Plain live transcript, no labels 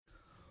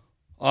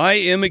I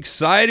am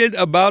excited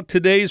about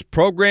today's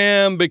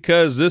program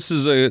because this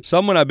is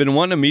someone I've been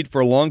wanting to meet for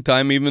a long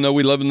time, even though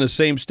we live in the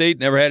same state.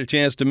 Never had a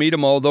chance to meet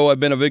him, although I've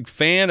been a big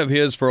fan of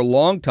his for a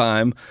long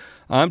time.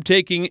 I'm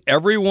taking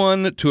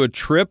everyone to a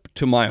trip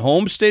to my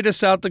home state of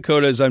South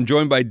Dakota as I'm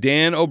joined by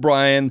Dan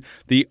O'Brien,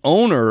 the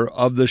owner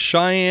of the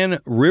Cheyenne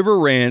River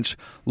Ranch,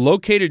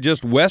 located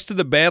just west of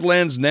the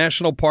Badlands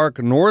National Park,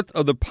 north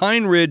of the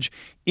Pine Ridge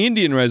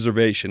Indian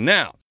Reservation.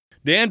 Now,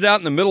 Dan's out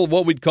in the middle of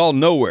what we'd call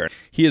nowhere.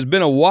 He has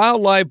been a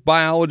wildlife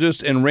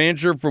biologist and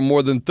rancher for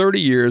more than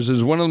 30 years and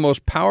is one of the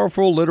most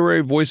powerful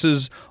literary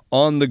voices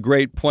on the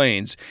Great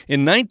Plains.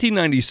 In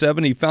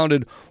 1997, he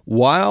founded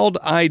Wild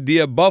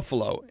Idea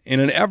Buffalo in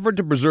an effort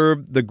to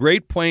preserve the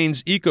Great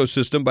Plains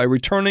ecosystem by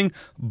returning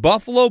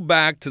buffalo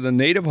back to the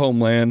native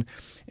homeland,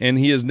 and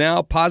he is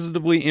now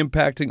positively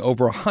impacting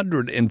over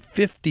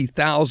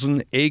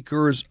 150,000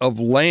 acres of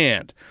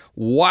land.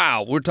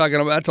 Wow, we're talking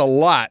about, that's a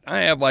lot. I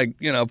have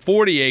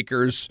 40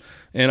 acres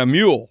and a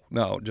mule.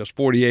 No, just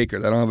 40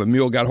 acres. I don't have a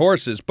mule, got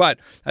horses, but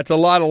that's a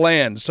lot of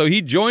land. So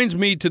he joins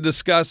me to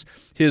discuss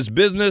his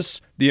business,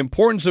 the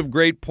importance of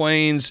Great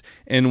Plains,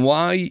 and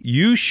why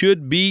you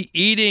should be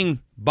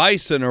eating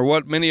bison, or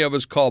what many of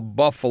us call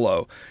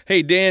buffalo.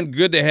 Hey, Dan,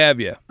 good to have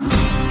you.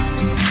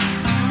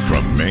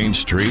 From Main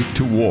Street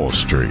to Wall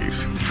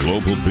Street,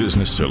 global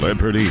business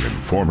celebrity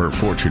and former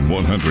Fortune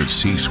 100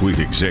 C-suite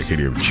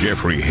executive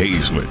Jeffrey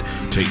Hayzlett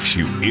takes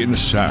you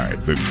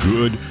inside the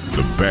good,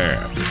 the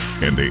bad,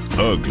 and the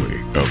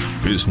ugly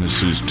of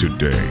businesses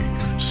today.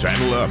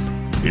 Saddle up.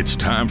 It's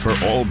time for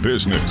All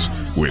Business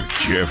with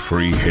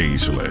Jeffrey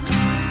Hayzlett.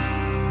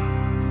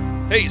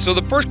 Hey, so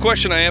the first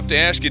question I have to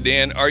ask you,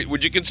 Dan,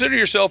 would you consider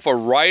yourself a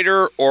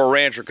writer or a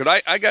rancher?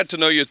 Because I got to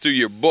know you through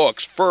your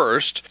books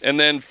first and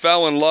then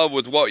fell in love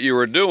with what you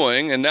were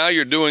doing, and now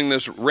you're doing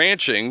this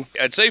ranching.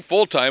 I'd say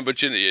full-time,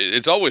 but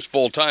it's always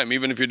full-time,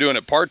 even if you're doing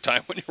it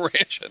part-time when you're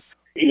ranching.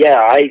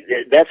 Yeah,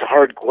 that's a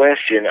hard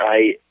question.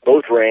 I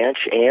both ranch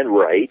and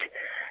write,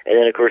 and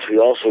then, of course, we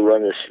also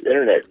run this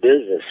internet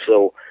business,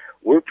 so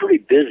we're pretty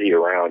busy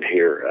around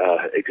here.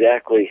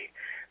 Exactly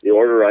the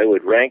order I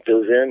would rank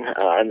those in,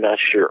 I'm not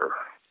sure.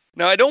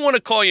 Now, I don't want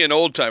to call you an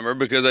old-timer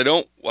because I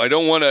don't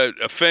want to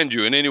offend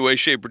you in any way,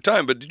 shape, or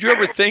time, but did you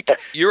ever think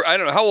I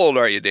don't know, how old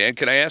are you, Dan?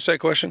 Can I ask that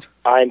question?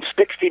 I'm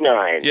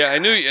 69. Yeah, I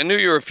knew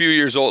you were a few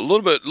years old, a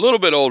little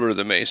bit older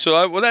than me.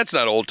 So, that's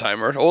not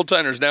old-timer.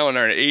 Old-timers now in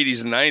our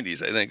 80s and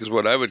 90s, I think, is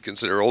what I would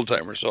consider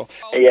old-timer. So,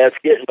 yeah, it's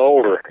getting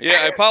older.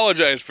 Yeah, I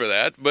apologize for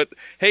that. But,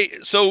 hey,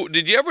 so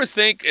did you ever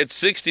think at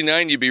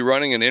 69 you'd be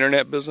running an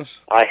internet business?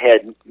 I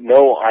had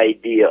no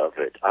idea of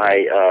it.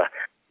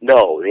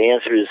 No, the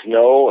answer is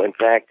no. In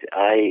fact,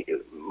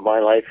 my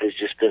life has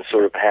just been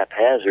sort of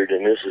haphazard,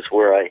 and this is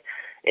where I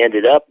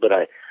ended up. But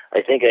I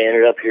think I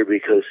ended up here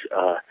because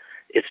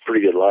it's a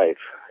pretty good life,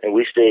 and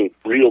we stay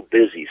real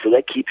busy, so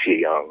that keeps you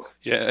young.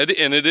 Yeah,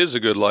 and it is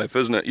a good life,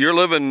 isn't it? You're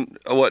living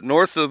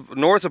north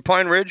of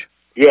Pine Ridge?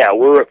 Yeah,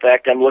 in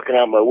fact, I'm looking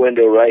out my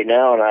window right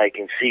now, and I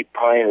can see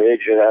Pine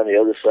Ridge right on the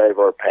other side of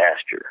our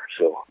pasture.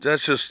 So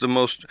that's just the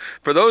most,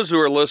 for those who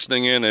are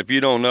listening in, if you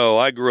don't know,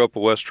 I grew up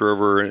at West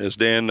River, as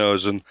Dan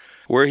knows, and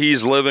where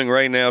he's living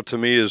right now, to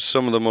me, is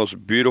some of the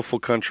most beautiful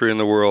country in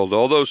the world.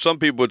 Although some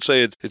people would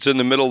say it's in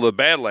the middle of the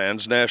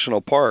Badlands National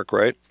Park,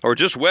 right? Or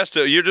just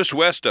you're just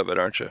west of it,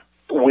 aren't you?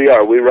 We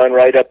are. We run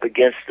right up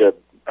against the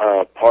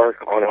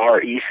park on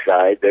our east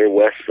side, their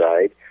west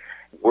side.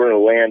 We're in a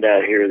land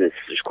out here there's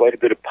quite a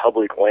bit of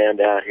public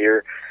land out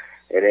here,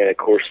 and then, of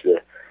course,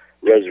 the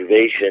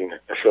reservation.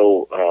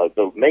 So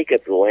the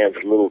makeup of the land's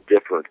a little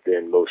different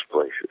than most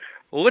places.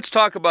 Well, let's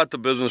talk about the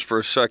business for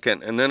a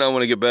second, and then I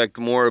want to get back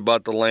more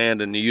about the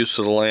land and the use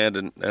of the land,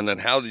 and then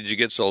how did you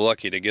get so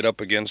lucky to get up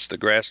against the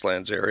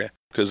grasslands area?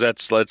 Because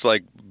that's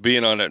like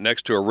being on it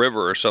next to a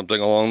river or something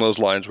along those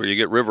lines where you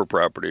get river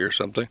property or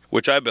something,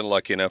 which I've been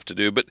lucky enough to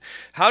do. But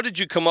how did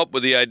you come up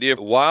with the idea of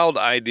Wild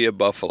Idea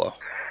Buffalo?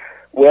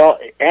 Well,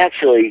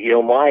 actually,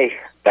 my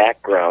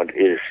background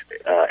is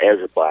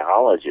as a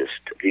biologist,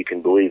 if you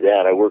can believe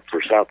that. I worked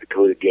for South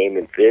Dakota Game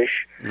and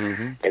Fish,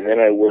 and then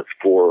I worked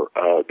for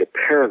the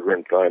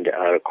Peregrine Fund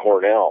out of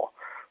Cornell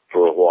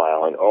for a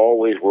while, and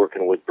always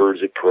working with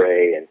birds of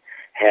prey and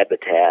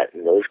habitat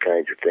and those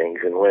kinds of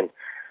things. And when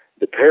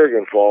the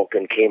peregrine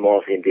falcon came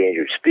off the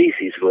endangered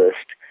species list,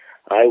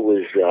 I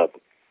was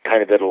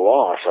kind of at a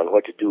loss on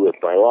what to do with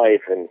my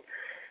life, and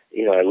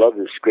I love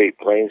this Great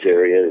Plains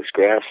area, this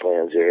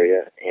grasslands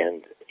area,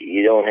 and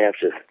you don't have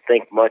to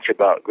think much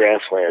about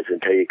grasslands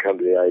until you come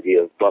to the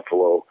idea of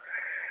buffalo.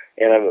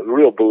 And I'm a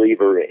real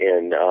believer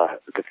in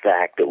the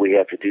fact that we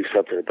have to do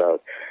something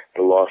about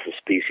the loss of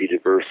species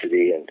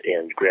diversity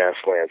and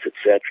grasslands,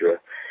 etc.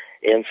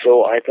 And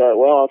so I thought,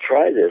 well, I'll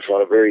try this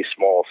on a very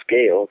small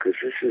scale, because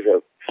this is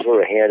a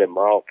sort of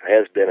hand-in-mouth,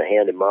 has been a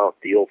hand-in-mouth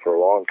deal for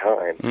a long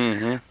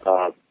time.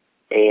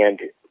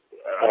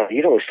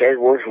 We started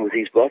working with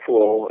these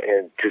buffalo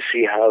and to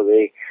see how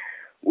they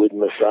would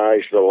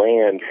massage the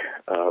land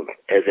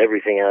as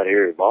everything out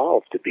here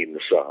evolved to be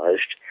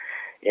massaged,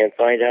 and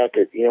find out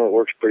that, it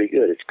works pretty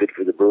good. It's good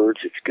for the birds.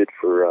 It's good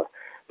for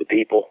the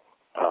people.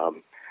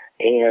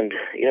 And,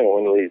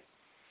 when we,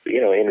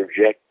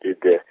 interjected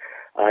the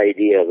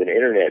idea of an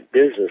internet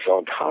business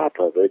on top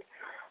of it,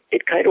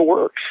 it kind of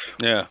works.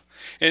 Yeah.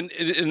 And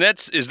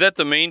is that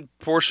the main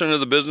portion of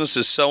the business,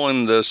 is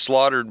selling the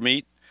slaughtered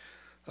meat?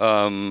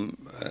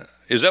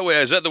 Is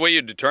that the way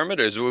you determine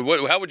it?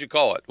 How would you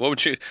call it? What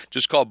would you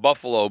just call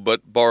buffalo,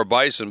 or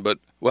bison? But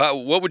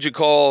what would you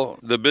call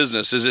the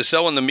business? Is it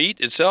selling the meat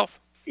itself?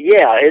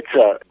 Yeah, it's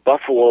a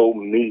buffalo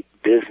meat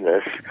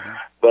business,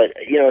 but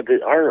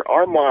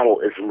our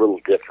model is a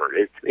little different.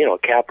 It's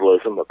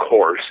capitalism, of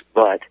course,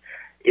 but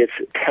it's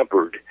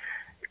tempered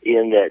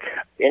in that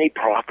any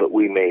profit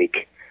we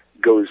make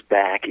goes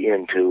back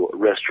into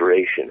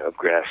restoration of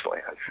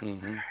grasslands,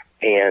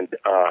 and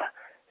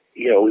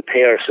we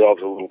pay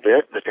ourselves a little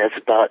bit, but that's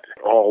about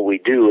all we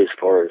do as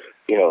far as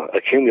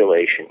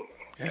accumulation.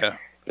 Yeah,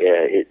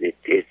 it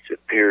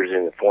appears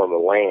in the form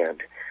of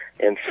land.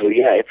 And so,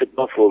 it's a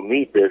buffalo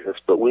meat business,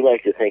 but we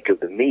like to think of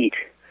the meat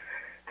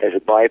as a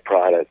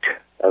byproduct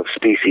of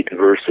species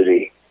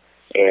diversity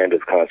and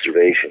of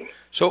conservation.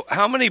 So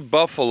how many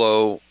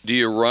buffalo do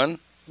you run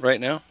right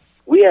now?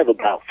 We have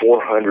about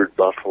 400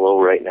 buffalo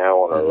right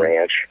now on our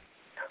ranch,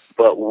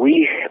 but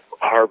we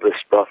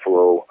harvest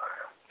buffalo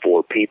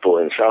for people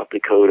in South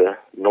Dakota,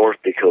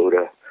 North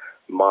Dakota,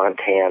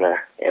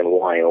 Montana, and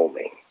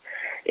Wyoming.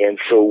 And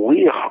so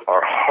we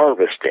are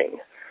harvesting.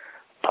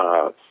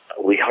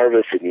 We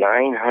harvested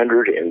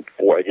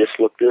 904. I just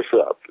looked this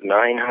up.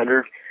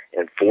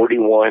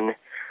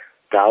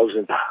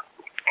 941,000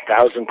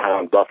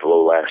 pound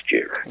buffalo last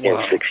year in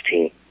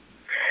 16.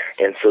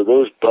 And so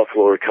those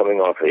buffalo are coming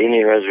off of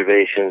Indian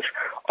reservations,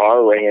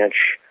 our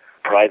ranch,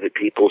 private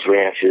people's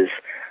ranches.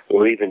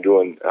 We're even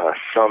doing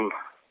some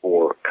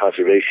for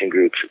conservation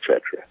groups,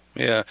 etc.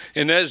 Yeah,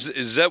 and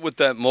is that with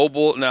that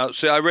mobile? Now,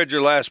 see, I read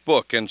your last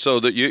book, and so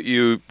that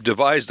you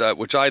devised that,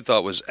 which I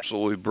thought was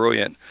absolutely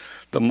brilliant.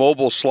 The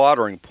mobile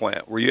slaughtering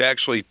plant, where you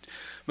actually,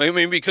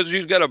 because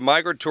you've got a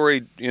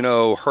migratory,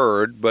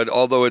 herd, but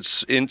although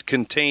it's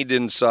contained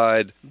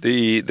inside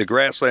the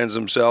grasslands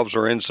themselves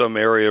or in some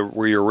area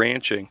where you're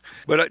ranching.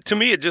 But to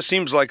me, it just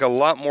seems like a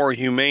lot more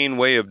humane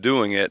way of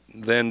doing it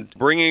than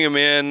bringing them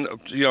in,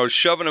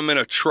 shoving them in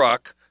a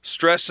truck,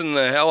 stressing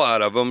the hell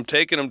out of them,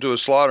 taking them to a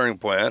slaughtering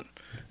plant,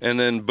 and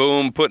then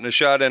boom, putting a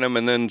shot in them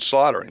and then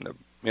slaughtering them,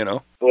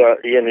 Well,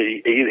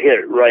 you hit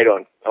it right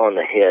on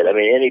the head. I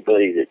mean,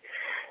 anybody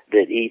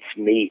that eats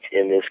meat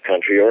in this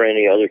country, or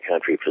any other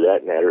country for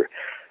that matter,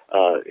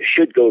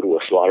 should go to a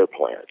slaughter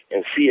plant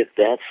and see if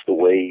that's the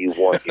way you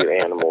want your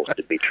animals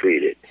to be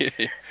treated.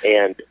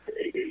 And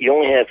you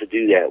only have to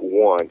do that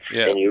once,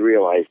 and you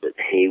realize that,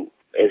 hey,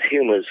 as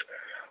humans,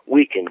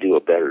 we can do a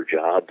better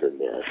job than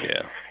this.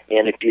 Yeah.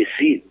 And if you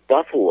see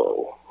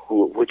buffalo,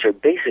 which are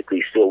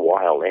basically still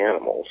wild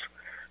animals,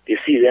 if you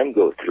see them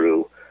go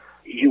through,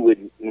 you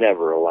would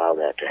never allow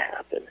that to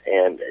happen.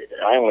 And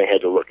I only had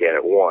to look at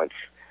it once,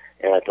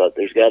 and I thought,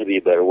 there's got to be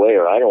a better way,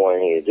 or I don't want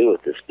anything to do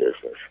with this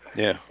business.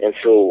 Yeah. And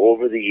so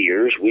over the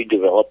years, we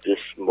developed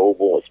this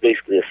mobile, it's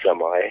basically a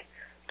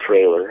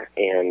semi-trailer,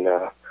 and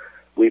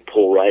we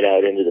pull right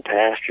out into the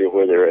pasture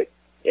where they're at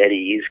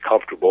ease,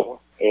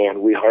 comfortable,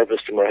 and we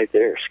harvest them right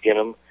there, skin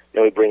them,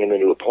 then we bring them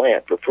into a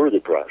plant for further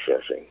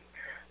processing.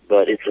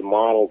 But it's a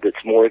model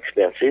that's more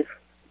expensive,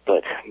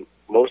 but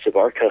most of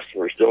our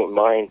customers don't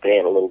mind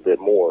paying a little bit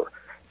more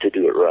to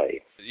do it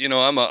right.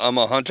 I'm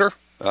a hunter.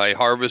 I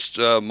harvest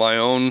my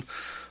own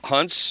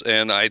hunts,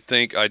 and I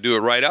think I do it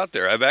right out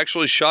there. I've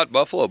actually shot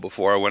buffalo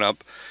before. I went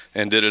up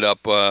and did it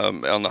up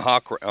on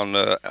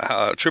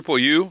the Triple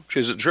U.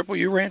 Is it Triple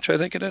U Ranch? I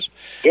think it is.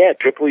 Yeah,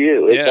 Triple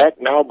U. Yeah.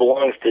 That now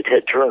belongs to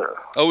Ted Turner.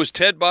 Oh, has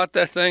Ted bought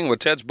that thing? Well,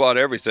 Ted's bought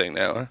everything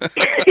now.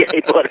 Yeah,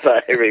 he bought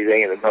about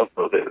everything in the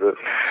buffalo business.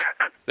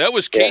 That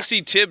was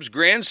Casey Tibbs'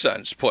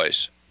 grandson's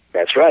place.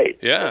 That's right.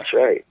 Yeah. That's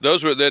right.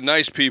 They're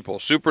nice people,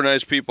 super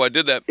nice people. I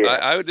did that. Yeah.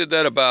 I did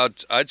that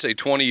about, I'd say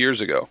 20 years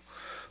ago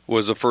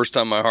was the first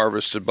time I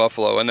harvested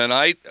buffalo. And then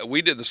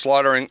we did the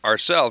slaughtering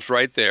ourselves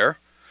right there.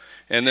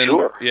 And then,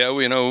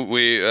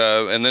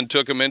 and then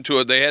took them into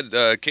it. They had,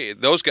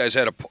 those guys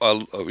had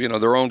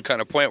their own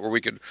kind of plant where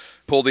we could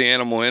pull the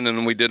animal in, and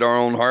then we did our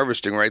own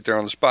harvesting right there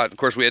on the spot. Of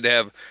course, we had to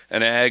have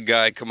an ag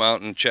guy come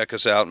out and check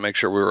us out and make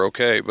sure we were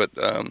okay. But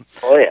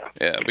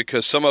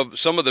because some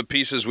of the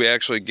pieces we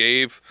actually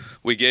gave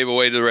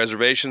away to the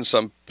reservation.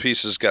 Some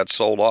pieces got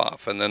sold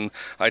off, and then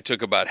I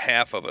took about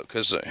half of it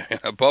because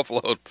a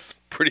buffalo,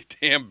 pretty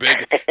damn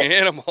big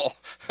animal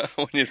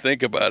when you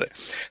think about it.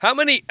 How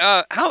many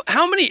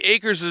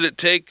acres does it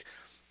take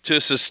to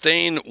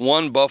sustain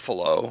one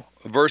buffalo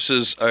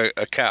versus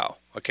a cattle?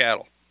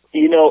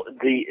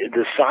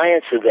 The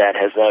science of that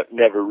has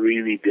never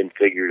really been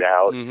figured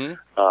out. Mm-hmm.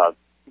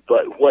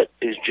 But what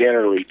is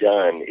generally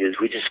done is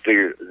we just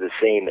figure the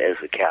same as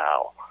a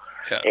cow.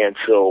 Yeah. And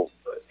so,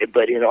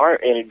 but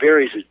and it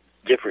varies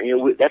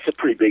different. That's a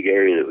pretty big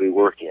area that we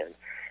work in.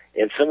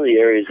 And some of the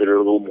areas that are a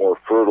little more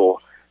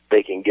fertile,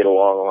 they can get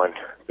along on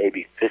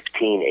maybe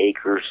 15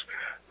 acres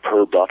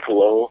per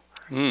buffalo.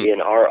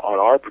 On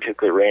our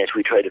particular ranch,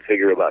 we try to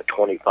figure about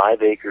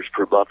 25 acres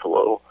per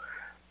buffalo.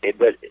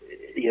 But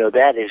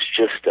that is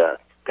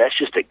that's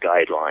just a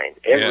guideline.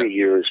 Every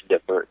year is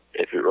different.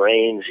 If it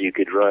rains, you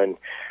could run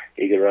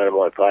them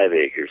on 5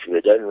 acres. If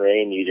it doesn't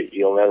rain,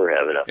 you'll never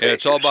have enough. Yeah,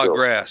 it's all about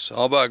grass.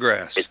 All about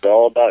grass. It's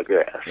all about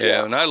grass.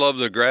 Yeah, and I love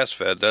the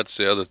grass-fed. That's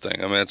the other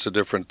thing. I mean, it's a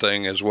different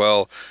thing as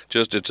well.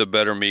 Just it's a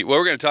better meat. Well,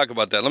 we're going to talk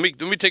about that. Let me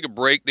take a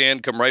break,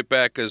 Dan. Come right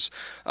back, because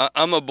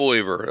I'm a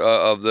believer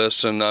of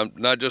this, and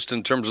not just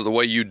in terms of the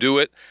way you do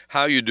it,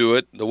 how you do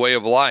it, the way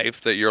of life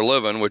that you're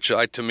living, which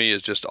to me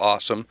is just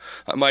awesome.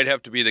 I might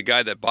have to be the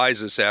guy that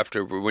buys this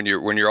after when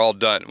you're all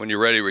done, when you're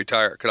ready to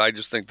retire, because I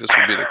just think this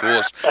would be the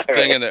coolest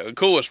thing and the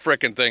coolest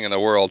frickin' thing in the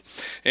world.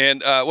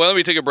 And let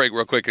me take a break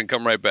real quick and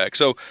come right back.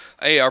 So,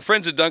 hey, our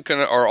friends at Dunkin'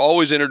 are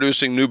always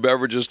introducing new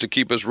beverages to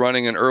keep us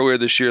running, and earlier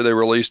this year they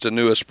released a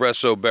new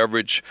espresso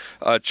beverage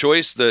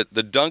choice, the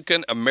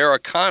Dunkin'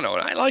 Americano,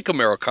 and I like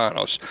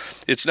Americanos.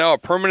 It's now a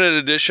permanent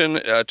addition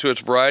to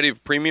its variety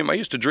of premium. I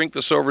used to drink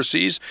this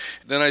overseas,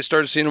 then I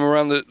started seeing them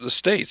around the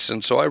States,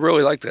 and so I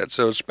really like that.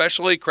 So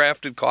specially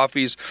crafted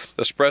coffees,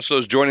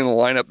 espressos joining the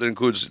lineup that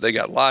includes, they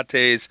got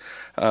lattes,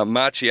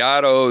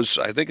 macchiatos,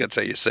 I think that's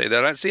how you say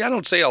that. I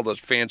don't say all those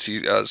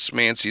fancy,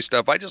 smancy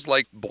stuff. I just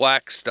like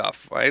black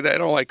stuff. I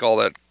don't like all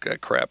that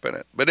crap in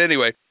it. But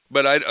anyway,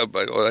 I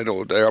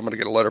know I'm going to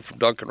get a letter from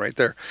Dunkin' right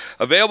there.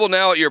 Available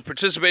now at your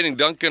participating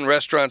Dunkin'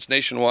 restaurants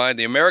nationwide.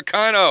 The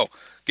Americano.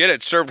 Get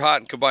it, served hot,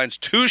 and combines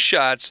 2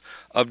 shots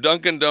of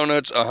Dunkin'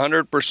 Donuts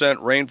 100%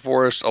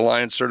 Rainforest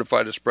Alliance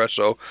certified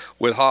espresso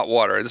with hot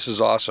water. This is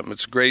awesome.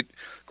 It's a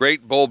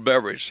great bold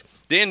beverage.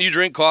 Dan, you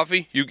drink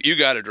coffee? You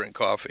got to drink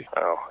coffee.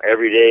 Oh,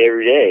 every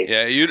day.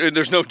 Yeah,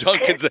 there's no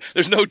Dunkins.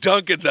 There's no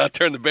Dunkins out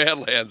there in the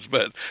Badlands,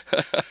 but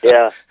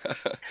yeah.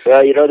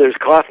 Well, there's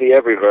coffee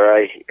everywhere.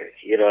 I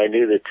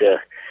knew that.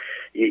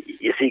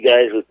 You see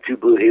guys with 2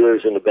 blue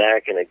healers in the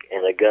back and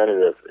a gun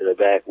in the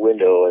back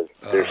window, and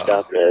they're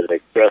stopping at an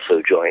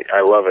espresso joint.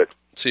 I love it.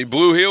 See,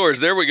 blue healers,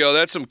 there we go.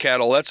 That's some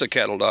cattle. That's a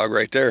cattle dog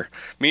right there.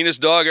 Meanest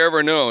dog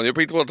ever known.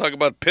 People talk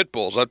about pit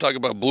bulls. I'm talking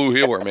about blue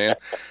healer, man.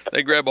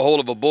 They grab a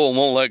hold of a bull and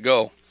won't let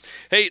go.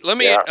 Hey, let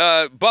me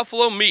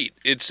buffalo meat.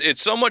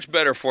 It's so much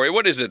better for you.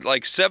 What is it,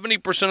 like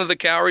 70% of the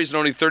calories and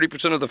only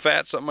 30% of the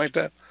fat, something like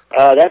that?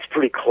 That's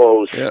pretty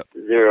close. Yeah.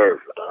 There are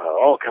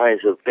all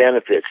kinds of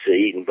benefits to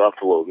eating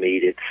buffalo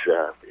meat. It's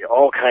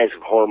all kinds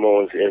of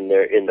hormones in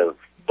the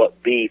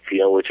beef,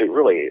 which it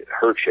really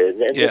hurts you.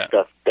 And this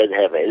stuff doesn't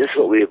have any. This is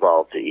what we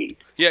evolved to eat.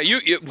 Yeah,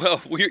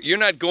 you're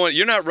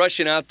not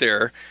rushing out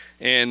there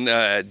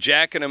and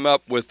jacking them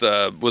up with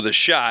a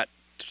shot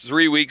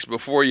 3 weeks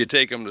before you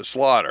take them to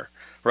slaughter.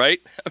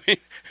 Right? I mean,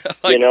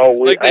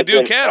 they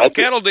do cattle.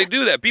 Cattle, they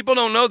do that. People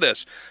don't know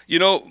this.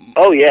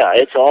 Oh yeah,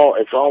 it's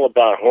all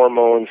about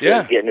hormones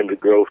and getting them to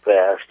grow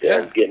fast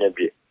and getting them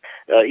to.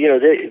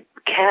 The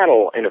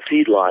cattle in a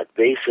feedlot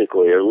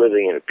basically are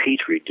living in a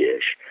petri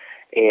dish,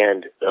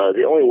 and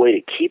the only way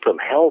to keep them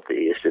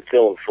healthy is to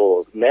fill them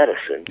full of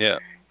medicine. Yeah.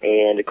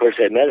 And, of course,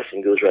 that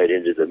medicine goes right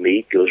into the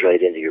meat, goes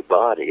right into your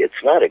body.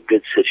 It's not a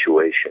good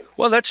situation.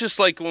 Well, that's just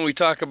like when we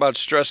talk about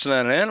stressing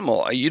out an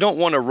animal. You don't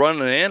want to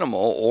run an animal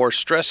or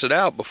stress it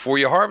out before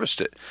you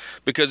harvest it,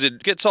 because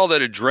it gets all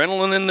that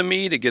adrenaline in the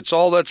meat. It gets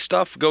all that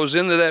stuff goes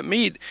into that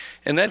meat,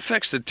 and that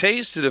affects the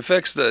taste. It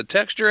affects the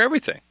texture,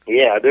 everything.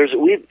 Yeah,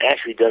 we've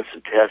actually done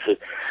some tests.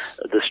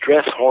 The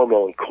stress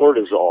hormone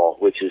cortisol,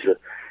 which is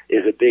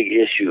a big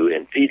issue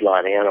in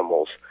feedlot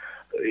animals.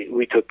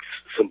 We took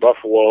some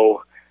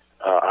buffalo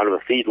out of a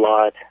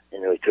feedlot,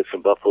 and then we took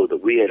some buffalo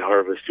that we had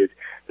harvested.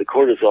 The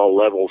cortisol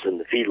levels in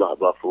the feedlot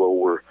buffalo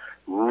were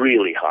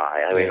really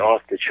high. I mean,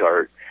 off the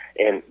chart.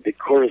 And the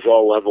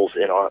cortisol levels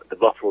in the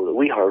buffalo that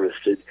we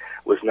harvested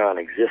was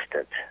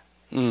non-existent.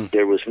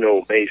 There was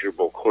no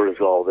measurable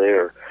cortisol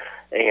there.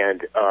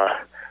 And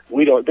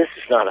this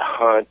is not a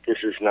hunt. This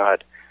is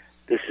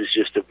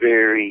just a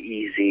very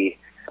easy,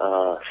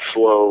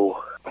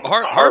 slow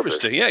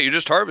harvesting. Yeah, you're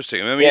just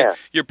harvesting. I mean,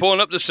 you're pulling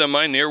up the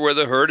semi near where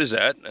the herd is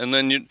at, and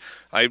then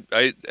I'm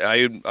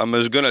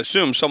going to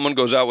assume someone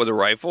goes out with a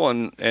rifle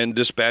and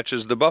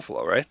dispatches the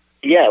buffalo, right?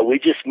 Yeah, we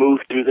just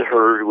moved through the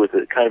herd with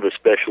a kind of a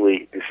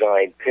specially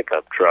designed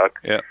pickup truck.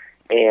 Yeah,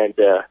 and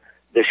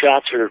the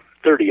shots are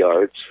 30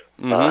 yards,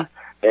 and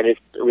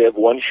we have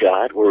one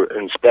shot. We're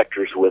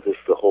inspectors with us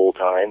the whole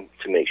time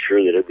to make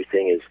sure that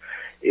everything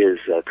is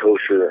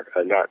kosher,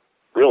 not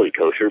really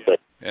kosher, but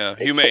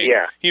humane.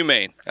 Yeah,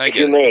 humane. I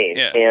get humane.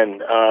 It.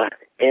 Yeah.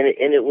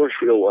 And it works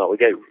real well. We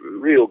got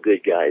real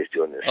good guys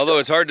doing this. Although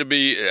it's hard to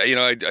be,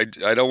 I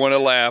don't want to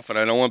laugh, and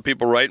I don't want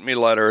people writing me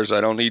letters. I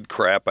don't need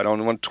crap. I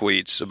don't want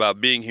tweets about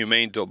being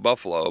humane to a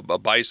buffalo, a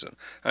bison.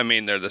 I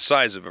mean, they're the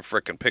size of a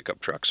frickin' pickup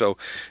truck. So,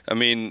 I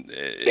mean,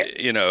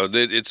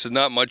 it's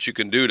not much you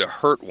can do to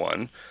hurt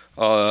one.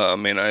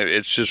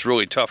 It's just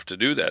really tough to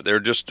do that. They're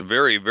just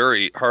very,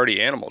 very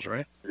hardy animals,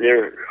 right?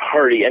 They're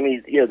hardy. I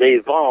mean, they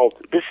evolved.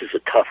 This is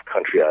a tough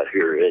country out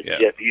here,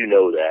 Jeff. You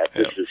know that.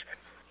 Yeah. This is,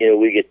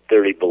 we get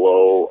 30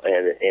 below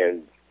and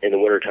in the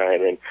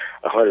wintertime and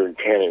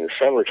 110 in the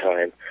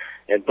summertime.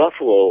 And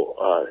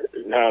buffalo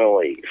not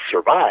only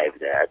survive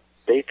that,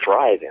 they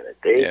thrive in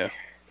it.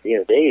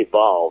 they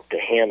evolved to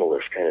handle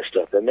this kind of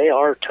stuff, and they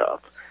are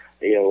tough.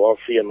 I'll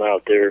see them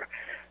out there,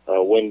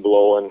 wind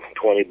blowing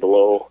 20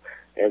 below,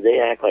 and they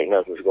act like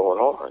nothing's going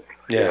on.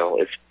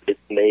 Yeah. It's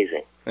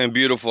amazing. And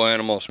beautiful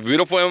animals.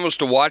 Beautiful animals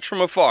to watch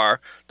from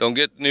afar. Don't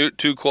get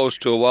too close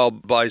to a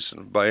wild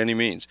bison by any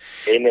means.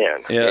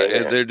 Amen. Yeah,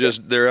 Amen.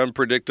 they're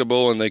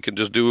unpredictable, and they're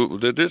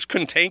just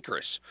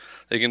cantankerous.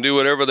 They can do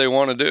whatever they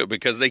want to do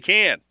because they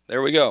can.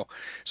 There we go.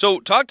 So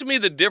talk to me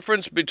the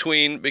difference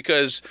between,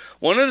 because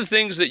one of the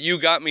things that you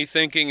got me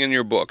thinking in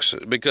your books,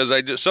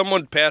 because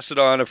someone passed it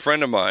on, a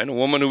friend of mine, a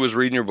woman who was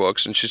reading your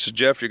books, and she said,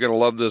 Jeff, you're going to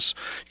love this.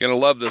 You're going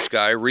to love this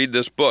guy. Read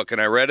this book.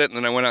 And I read it, and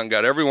then I went out and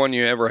got every one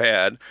you ever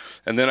had,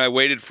 and then I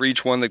waited for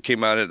each one that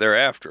came out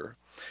thereafter.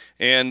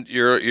 And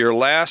your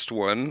last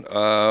one,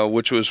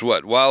 which was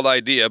what? Wild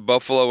Idea,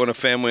 Buffalo and a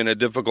Family in a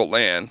Difficult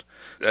Land.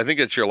 I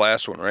think it's your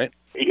last one, right?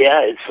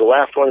 Yeah, it's the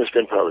last one that's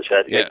been published.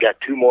 I've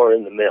got 2 more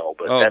in the mail,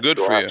 but that's good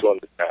the for last you. one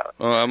that's out.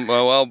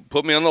 Well,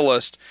 put me on the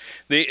list.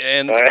 But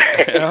in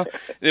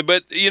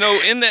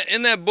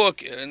that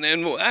book,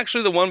 and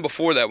actually the one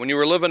before that, when you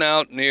were living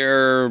out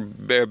near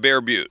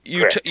Bear Butte,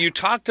 you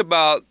talked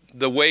about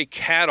the way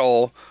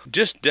cattle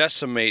just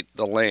decimate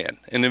the land,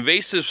 an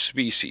invasive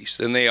species,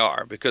 and they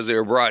are because they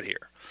were brought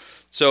here.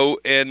 So,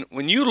 and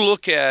when you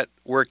look at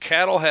where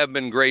cattle have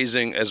been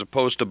grazing as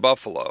opposed to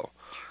buffalo,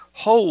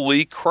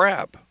 holy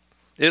crap.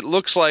 It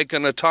looks like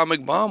an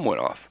atomic bomb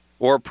went off,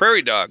 or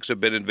prairie dogs have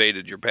been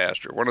invaded your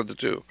pasture, one of the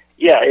two.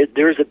 Yeah,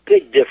 there's a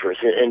big difference,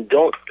 and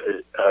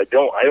I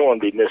don't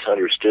want to be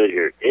misunderstood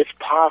here. It's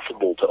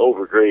possible to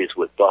overgraze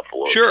with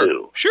buffalo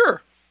too.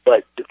 Sure.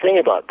 But the thing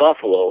about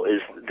buffalo is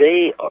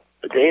they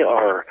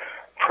are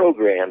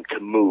programmed to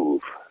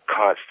move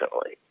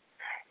constantly,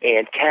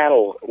 and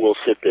cattle will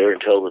sit there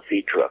until the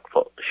feed truck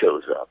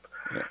shows up.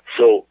 Yeah.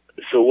 So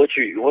what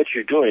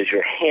you're doing is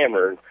you're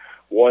hammering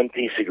one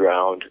piece of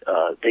ground.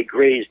 They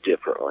graze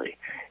differently.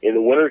 In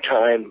the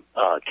wintertime,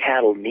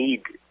 cattle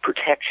need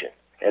protection,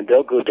 and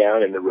they'll go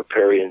down in the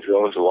riparian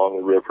zones along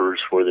the rivers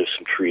where there's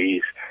some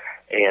trees,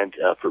 and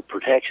for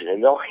protection,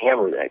 and they'll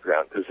hammer that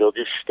ground because they'll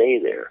just stay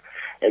there.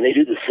 And they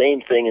do the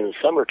same thing in the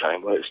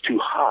summertime when it's too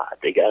hot.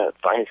 They got to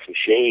find some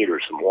shade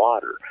or some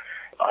water.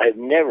 I've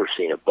never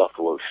seen a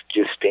buffalo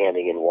just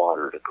standing in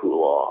water to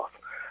cool off.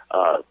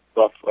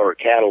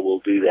 Cattle will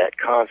do that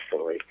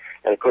constantly,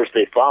 and of course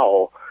they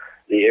follow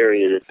the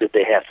area that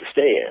they have to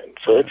stay in.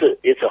 So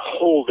it's a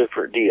whole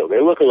different deal.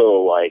 They look a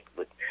little alike,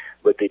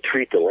 but they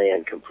treat the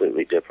land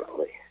completely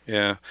differently.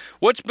 Yeah.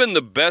 What's been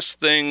the best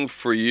thing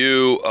for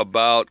you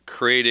about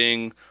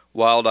creating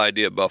Wild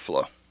Idea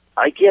Buffalo?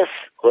 I guess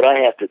what I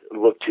have to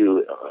look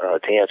to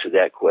answer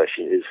that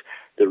question is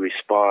the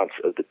response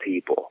of the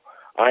people.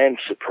 I am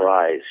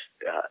surprised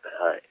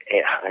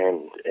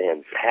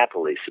and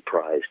happily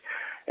surprised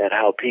at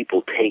how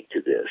people take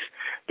to this.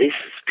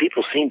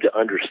 People seem to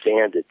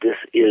understand that this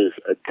is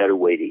a better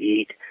way to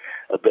eat,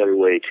 a better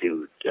way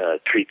to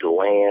treat the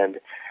land,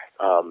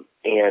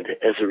 and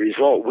as a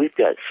result, we've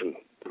got some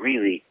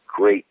really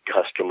great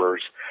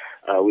customers.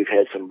 We've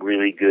had some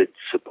really good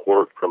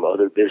support from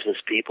other business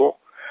people,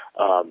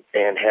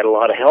 and had a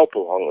lot of help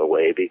along the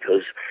way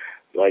because,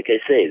 like I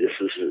say, this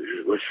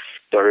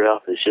started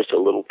off as just a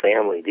little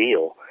family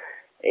deal,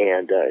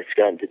 and it's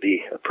gotten to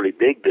be a pretty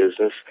big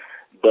business,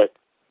 but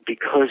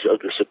because of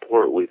the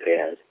support we've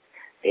had,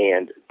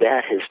 and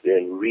that has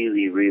been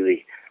really,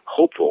 really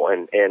hopeful,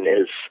 and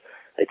as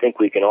I think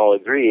we can all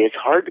agree, it's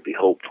hard to be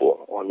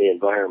hopeful on the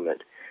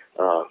environment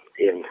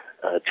in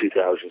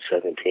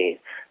 2017.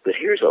 But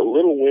here's a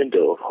little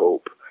window of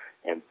hope,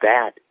 and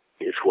that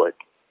is what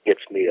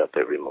gets me up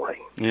every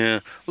morning. Yeah.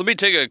 Let me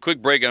take a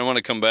quick break, and I want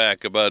to come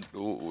back about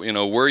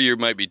where you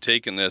might be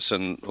taking this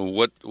and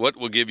what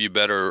will give you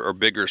better or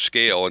bigger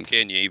scale, and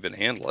can you even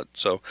handle it?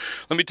 So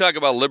let me talk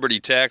about Liberty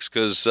Tax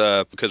because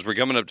we're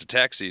coming up to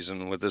tax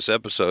season with this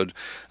episode.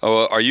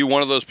 Are you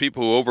one of those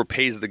people who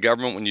overpays the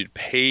government when you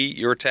pay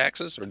your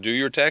taxes or do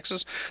your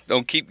taxes?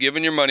 Don't keep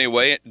giving your money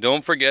away.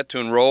 Don't forget to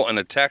enroll in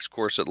a tax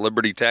course at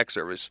Liberty Tax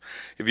Service.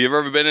 If you've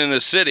ever been in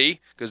a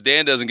city, because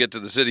Dan doesn't get to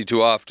the city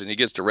too often, he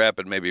gets to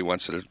Rapid maybe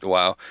once in a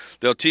while,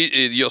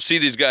 you'll see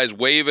these guys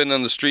waving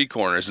on the street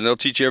corners, and they'll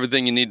teach you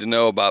everything you need to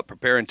know about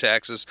preparing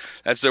taxes.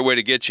 That's their way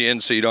to get you in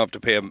so you don't have to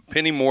pay a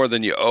penny more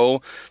than you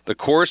owe. The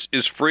course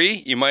is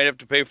free. You might have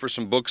to pay for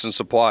some books and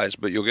supplies,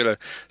 but you'll get a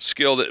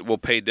skill that will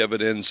pay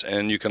dividends,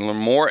 and you can learn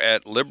more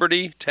at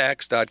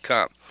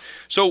libertytax.com.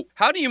 So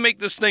how do you make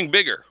this thing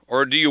bigger,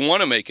 or do you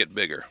want to make it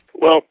bigger?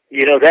 Well,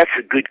 that's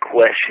a good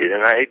question,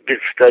 and I've been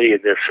studying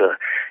this.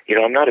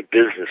 I'm not a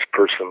business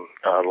person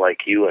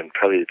like you and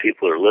probably the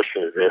people who are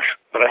listening to this,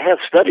 but I have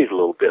studied a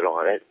little bit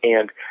on it,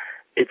 and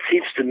it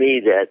seems to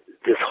me that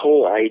this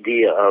whole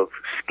idea of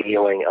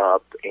scaling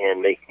up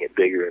and making it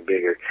bigger and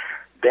bigger,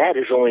 that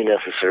is only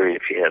necessary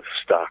if you have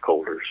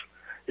stockholders.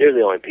 They're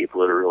the only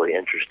people that are really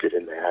interested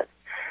in that.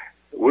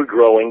 We're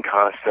growing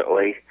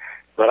constantly,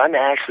 but I'm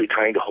actually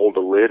trying to hold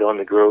a lid on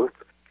the growth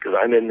because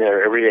I'm in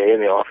there every day, in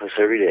the office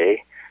every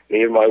day,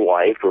 me or my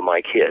wife or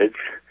my kids,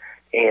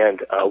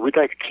 and we'd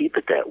like to keep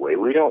it that way.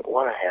 We don't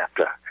want to have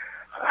to,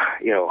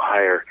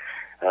 hire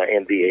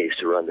MBAs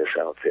to run this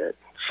outfit.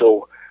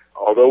 So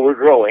although we're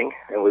growing,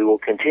 and we will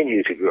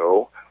continue to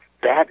grow,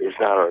 that is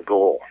not our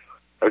goal.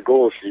 Our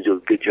goal is to do a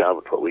good job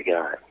with what we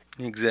got.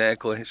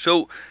 Exactly.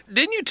 So,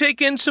 didn't you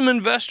take in some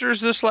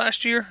investors this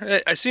last year?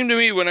 It seemed to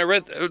me when I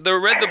read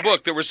the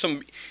book, there were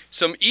some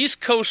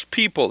East Coast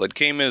people that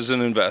came as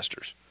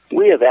investors.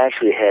 We have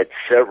actually had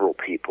several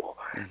people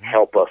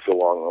help us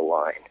along the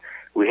line.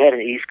 We had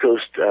an East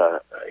Coast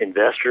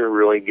investor, a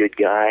really good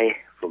guy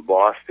from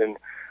Boston,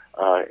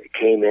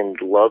 came in,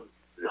 loved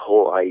the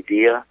whole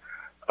idea,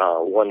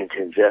 wanted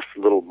to invest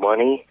a little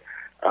money.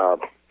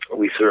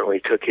 We certainly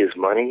took his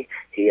money.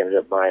 He ended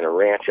up buying a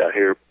ranch out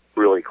here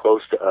really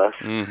close to us.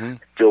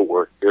 Still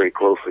work very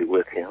closely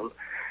with him.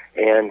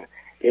 And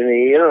in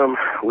the interim,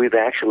 we've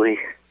actually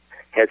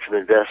had some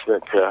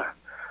investment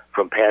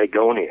from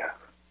Patagonia.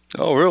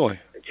 Oh, really?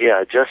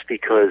 Yeah, just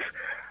because,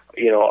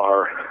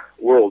 our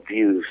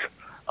worldviews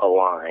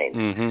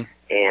align.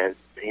 And,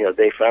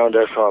 they found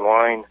us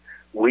online.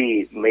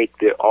 We make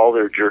all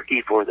their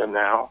jerky for them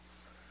now.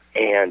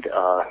 And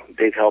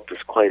they've helped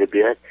us quite a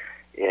bit.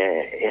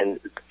 And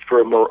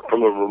from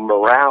a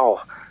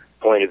morale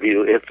point of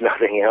view, if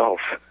nothing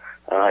else,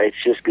 it's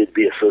just good to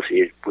be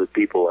associated with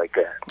people like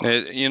that.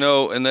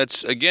 And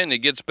that's, again, it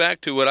gets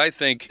back to what I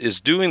think is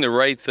doing the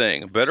right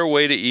thing. A better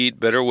way to eat,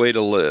 better way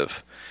to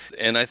live.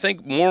 And I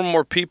think more and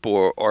more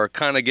people are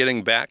kind of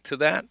getting back to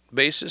that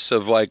basis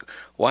of like,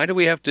 why do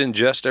we have to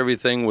ingest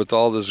everything with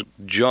all this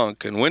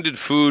junk? And when did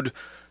food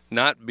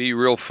not be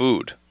real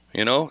food?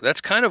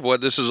 That's kind of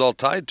what this is all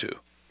tied to.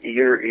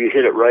 You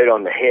hit it right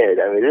on the head.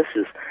 I mean, this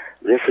is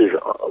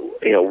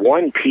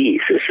one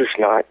piece. This is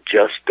not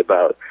just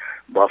about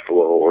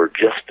buffalo or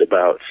just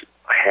about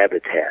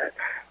habitat.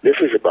 This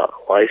is about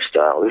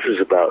lifestyle. This is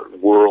about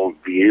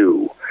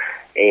worldview.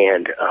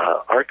 And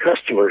our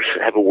customers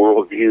have a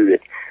worldview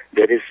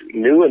that is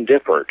new and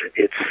different.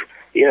 It's,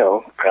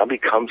 probably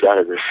comes out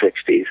of the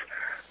 60s.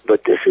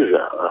 But this is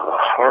a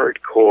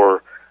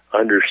hardcore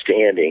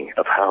understanding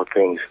of how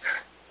things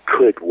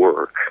could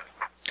work.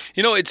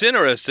 It's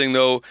interesting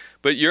though,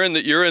 but you're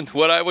in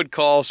what I would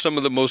call some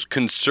of the most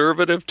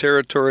conservative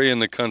territory in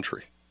the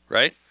country,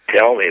 right?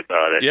 Tell me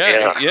about it.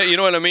 Yeah, you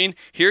know what I mean?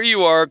 Here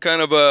you are,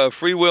 kind of a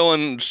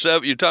free-willing,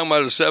 you're talking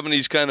about a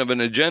 70s kind of an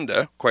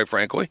agenda, quite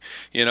frankly.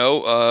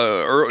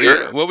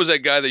 Sure. What was that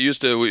guy that used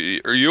to,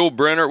 or Yul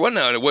Brynner? Well,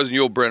 no, it wasn't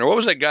Yul Brynner. What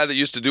was that guy that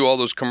used to do all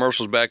those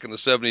commercials back in the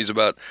 70s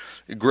about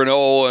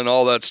granola and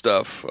all that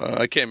stuff?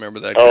 I can't remember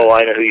that guy. Oh,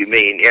 I know who you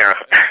mean, yeah.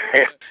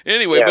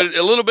 Anyway, yeah. But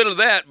a little bit of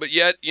that, but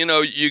yet,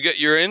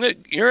 you're in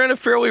a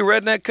fairly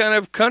redneck kind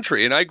of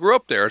country, and I grew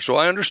up there, so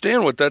I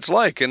understand what that's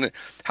like. And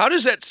how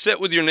does that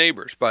sit with your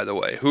neighbors, by the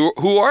way,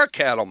 who are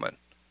cattlemen?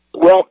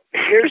 Well,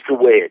 here's the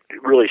way it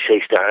really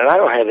shakes down, and I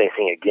don't have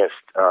anything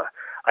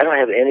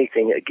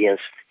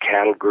against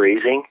cattle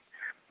grazing.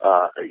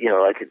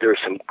 There's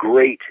some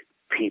great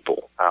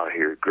people out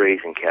here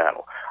grazing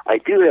cattle. I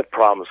do have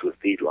problems with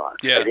feedlots.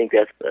 Yeah. I think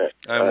that's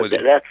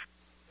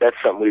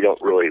something we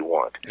don't really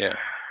want. Yeah.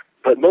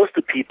 But most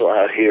of the people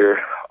out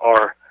here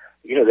are,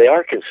 they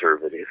are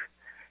conservative.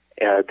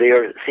 They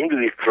seem to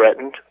be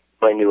threatened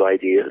by new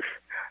ideas.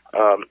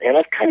 And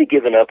I've kind of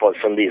given up on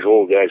some of these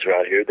old guys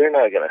around here. They're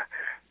not gonna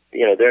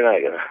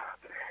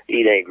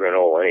eat any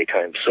granola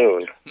anytime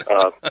soon.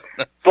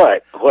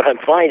 But what I'm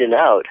finding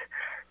out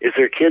is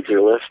their kids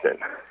are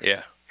listening.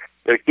 Yeah.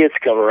 Their kids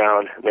come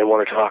around and they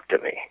want to talk to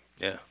me.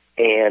 Yeah.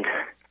 And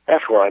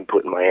that's where I'm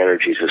putting my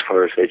energies as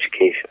far as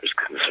education is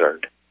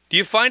concerned. Do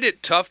you find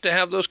it tough to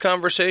have those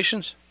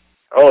conversations?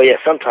 Oh, yeah,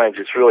 sometimes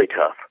it's really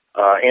tough.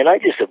 And I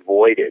just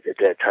avoid it at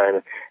that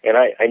time. And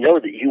I know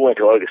that you went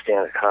to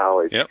Augustana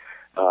College. Yep.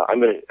 I'm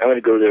gonna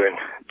go there and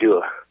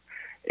do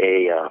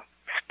a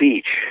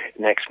speech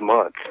next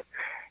month.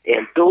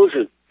 And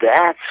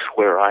that's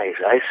where I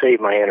save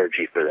my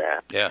energy for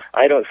that. Yeah.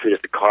 I don't sit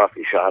at the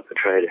coffee shop and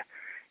try to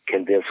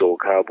convince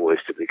old cowboys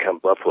to become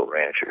buffalo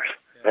ranchers.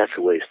 That's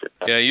a waste of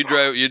time. Yeah,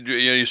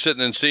 you're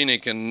sitting in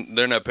scenic, and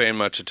they're not paying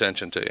much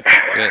attention to you.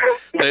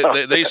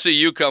 Yeah. They see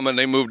you coming,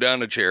 they move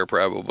down a chair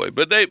probably,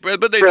 but they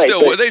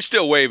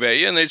still wave at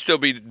you, and they'd still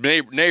be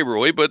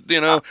neighborly. But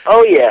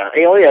Oh yeah.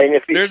 And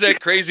if there's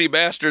that crazy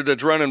bastard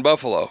that's running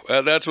buffalo.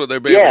 That's what they're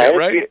being,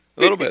 right? A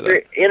little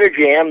bit. In a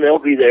jam, they'll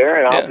be there,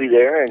 and I'll be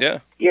there,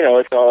 and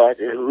it's all.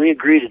 We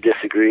agree to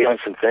disagree on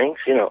some things.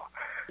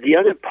 The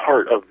other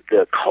part of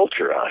the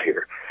culture out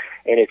here,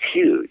 and it's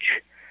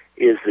huge,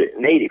 is the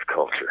native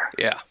culture.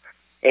 Yeah.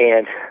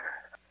 And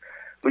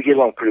we get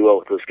along pretty well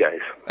with those guys.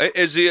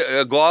 Is the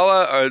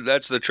Oglala,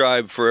 that's the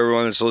tribe for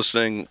everyone that's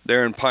listening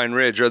there in Pine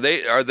Ridge, are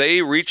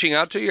they reaching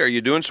out to you? Are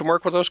you doing some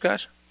work with those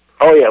guys?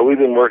 Oh, yeah. We've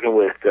been working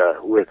with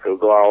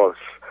Oglalas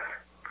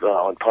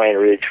on Pine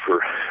Ridge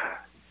for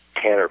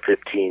 10 or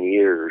 15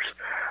 years.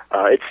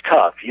 It's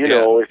tough.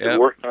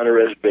 Working on a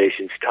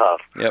reservation is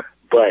tough. Yep.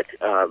 But,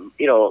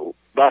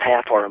 about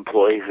half our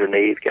employees are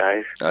native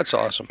guys. That's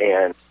awesome.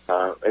 And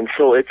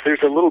so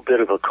there's a little bit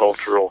of a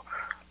cultural,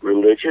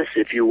 religious,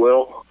 if you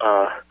will,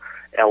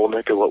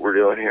 element to what we're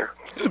doing here.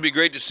 It would be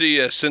great to see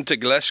Sinta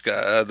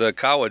Gleska, the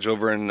college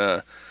over in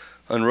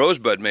And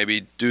Rosebud,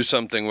 maybe do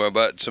something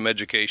about some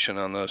education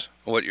on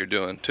what you're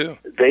doing too.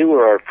 They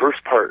were our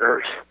first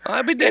partners.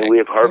 I'd be dang. And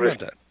we've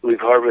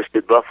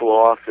harvested buffalo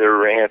off their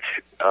ranch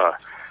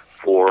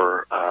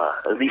for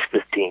at least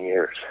 15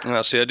 years.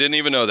 Oh, see, I didn't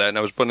even know that, and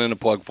I was putting in a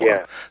plug for Yeah.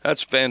 them.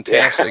 That's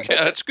fantastic.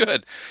 Yeah, that's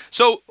good.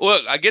 So,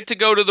 look, I get to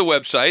go to the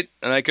website,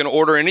 and I can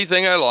order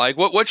anything I like.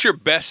 What's your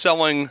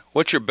best-selling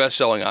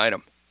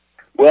item?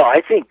 Well,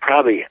 I think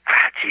probably,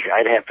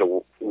 I'd have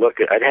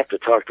to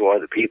talk to one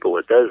of the people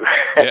that does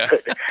that.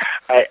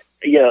 Yeah.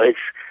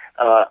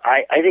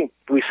 I think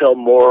we sell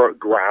more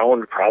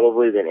ground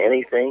probably than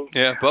anything.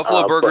 Yeah,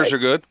 buffalo burgers are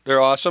good. They're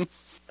awesome.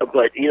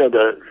 But,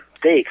 the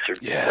steaks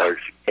are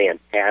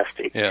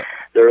fantastic. Yeah.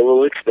 They're a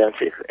little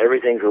expensive.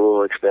 Everything's a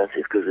little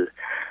expensive because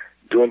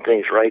doing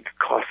things right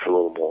costs a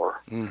little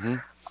more. Mm-hmm.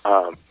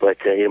 But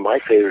my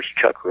favorite is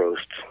chuck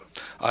roasts.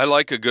 I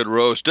like a good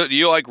roast. Do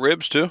you like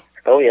ribs too?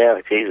 Oh, yeah,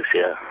 Jesus,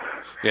 yeah.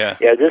 Yeah.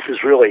 Yeah, this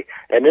is really,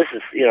 and this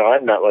is,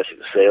 I'm not much of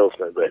a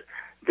salesman, but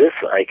this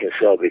I can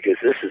sell because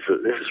this is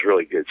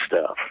really good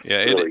stuff.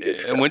 Yeah, really good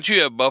stuff. And once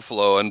you have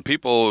buffalo, and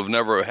people who've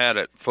never had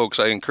it, folks,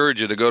 I encourage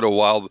you to go to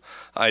Wild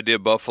Idea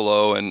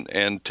Buffalo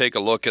and take a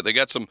look at.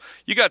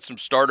 You got some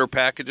starter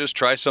packages.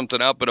 Try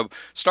something out, but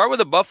start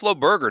with a buffalo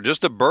burger,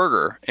 just a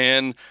burger,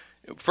 and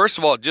first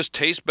of all, it just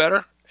tastes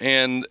better.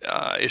 And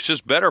it's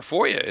just better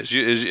for you, as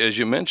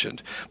you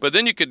mentioned. But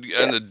then you could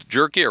the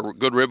jerky or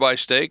good ribeye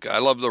steak. I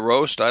love the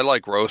roast. I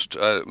like roast,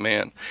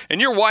 man.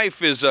 And your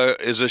wife is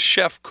a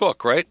chef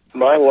cook, right?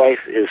 My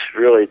wife is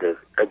really the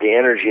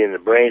energy and the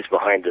brains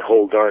behind the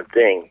whole darn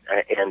thing,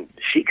 and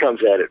she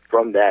comes at it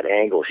from that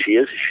angle. She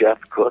is a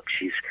chef cook.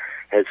 She's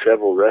had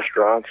several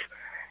restaurants,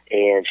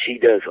 and she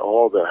does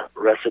all the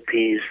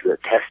recipes, the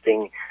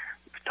testing,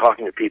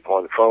 talking to people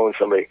on the phone.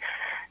 Somebody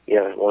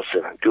wants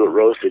to do a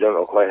roast, they don't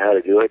know quite how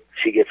to do it.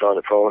 She gets on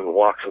the phone and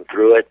walks them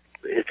through it.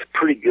 It's a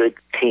pretty good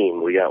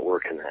team we got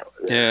working that.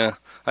 Yeah,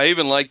 I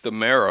even like the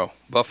marrow,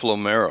 buffalo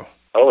marrow.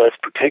 Oh, that's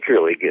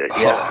particularly good.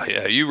 Yeah. Oh,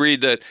 yeah. You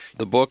read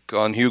the book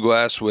on Hugh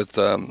Glass with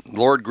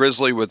Lord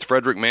Grizzly with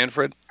Frederick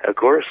Manfred? Of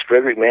course,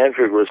 Frederick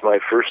Manfred was my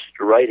first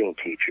writing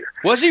teacher.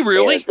 Was he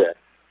really? And,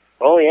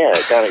 oh, yeah,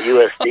 down at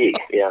USD.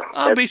 Yeah,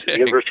 I'll be the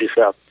University of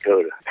South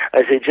Dakota.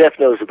 I say Jeff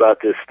knows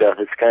about this stuff.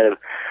 It's kind of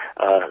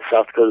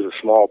South Dakota's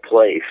a small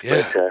place,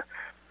 but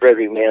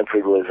Frederick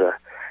Manfred was a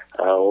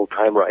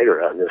old-time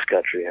writer out in this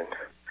country. And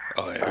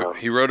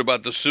he wrote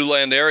about the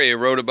Siouxland area. He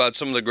wrote about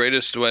some of the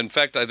greatest. In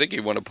fact, I think he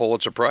won a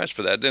Pulitzer Prize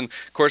for that. Then,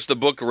 of course, the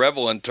book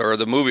Revelant, or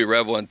the movie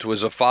Revelant,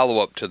 was a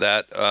follow-up to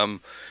that.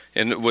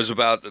 And it was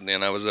about,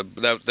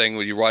 that thing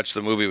when you watch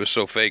the movie was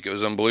so fake, it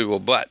was unbelievable.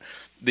 But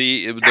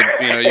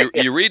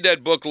you read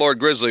that book, Lord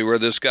Grizzly, where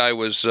this guy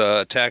was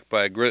attacked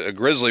by a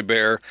grizzly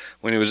bear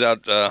when he was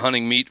out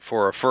hunting meat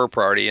for a fur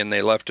party, and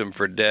they left him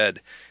for dead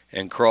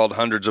and crawled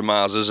hundreds of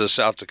miles. This is a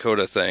South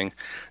Dakota thing,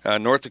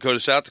 North Dakota,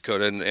 South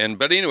Dakota.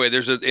 But anyway,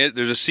 there's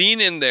a scene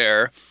in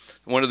there,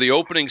 one of the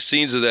opening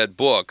scenes of that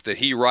book that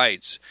he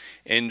writes.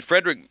 And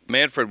Frederick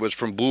Manfred was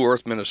from Blue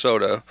Earth,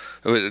 Minnesota,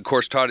 who, of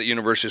course, taught at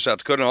University of South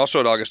Dakota, and also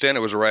at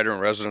Augustana, was a writer in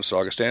residence at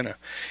Augustana.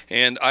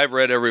 And I've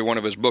read every one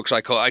of his books.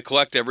 I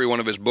collect every one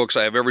of his books.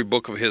 I have every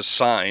book of his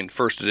signed,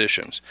 first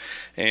editions.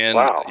 And,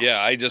 wow.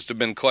 Yeah, I just have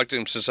been collecting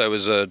them since I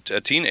was a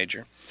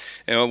teenager,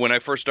 when I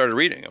first started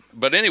reading them.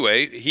 But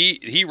anyway,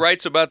 he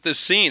writes about this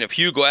scene of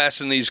Hugh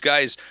Glass and these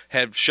guys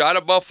have shot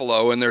a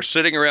buffalo, and they're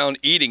sitting around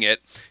eating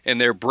it, and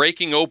they're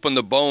breaking open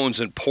the bones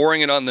and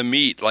pouring it on the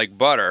meat like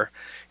butter.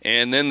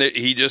 And then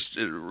he just,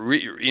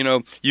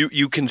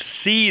 you can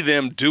see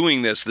them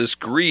doing this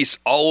grease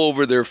all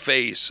over their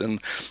face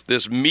and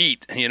this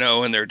meat,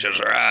 and they're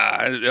just,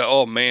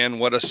 oh man,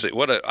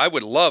 I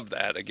would love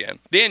that again.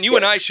 Dan, you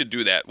and I should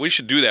do that. We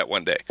should do that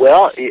one day.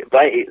 Well,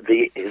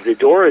 the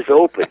door is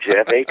open,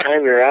 Jeff.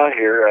 Anytime you're out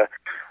here,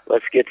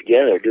 let's get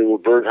together, do a little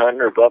bird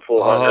hunting or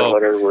buffalo hunting or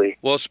whatever we...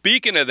 Well,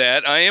 speaking of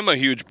that, I am a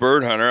huge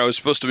bird hunter. I was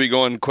supposed to be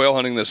going quail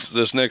hunting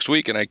this next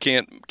week, and I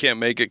can't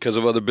make it because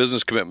of other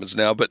business commitments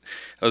now, but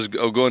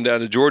I'm going down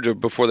to Georgia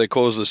before they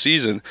close the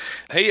season.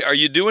 Hey, are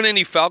you doing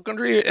any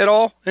falconry at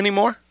all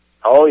anymore?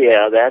 Oh,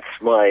 yeah, that's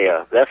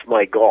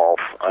my golf.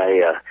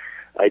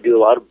 I do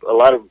a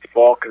lot of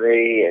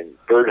falconry and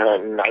bird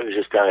hunting. I was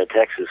just down in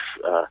Texas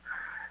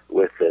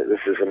with this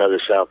is another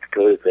South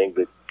Dakota thing,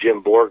 but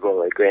Jim Borgle,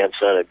 my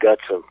grandson at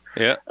Gutzon,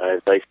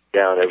 invites me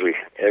down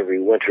every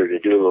winter to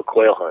do a little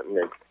quail hunting.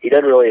 And he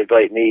doesn't really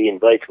invite me; he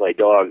invites my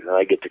dogs, and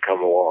I get to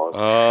come along.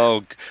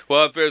 Oh,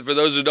 well, for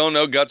those who don't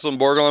know, Gutzon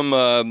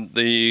Borglum,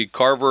 the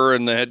carver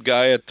and the head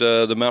guy at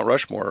the Mount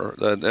Rushmore,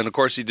 and of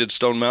course he did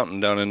Stone Mountain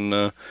down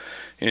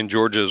in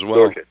Georgia as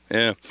well. Georgia.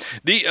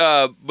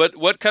 Yeah. But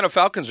what kind of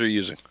falcons are you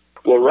using?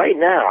 Well, right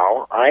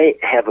now I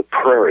have a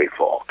prairie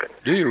falcon.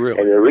 Do you really?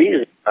 And the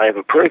reason I have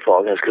a prairie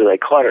falcon is because I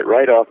caught it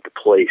right off the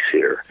place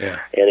here.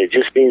 Yeah. And it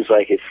just seems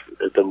like it's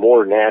the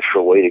more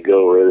natural way to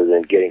go rather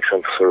than getting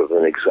some sort of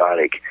an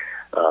exotic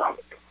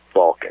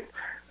falcon.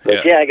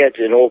 But I got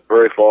an old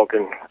prairie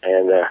falcon,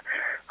 and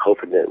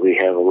hoping that we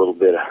have a little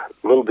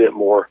bit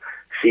more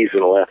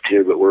season left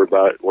here, but we're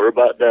about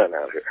done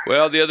out here.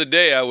 Well, the other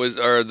day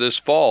this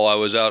fall, I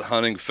was out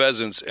hunting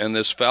pheasants, and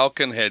this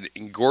falcon had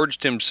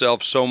engorged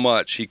himself so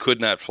much he could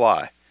not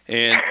fly.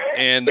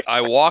 And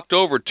I walked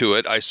over to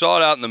it. I saw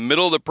it out in the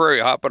middle of the prairie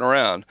hopping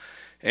around,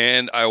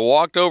 and I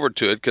walked over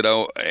to it,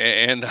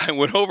 and I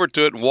went over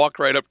to it and walked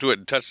right up to it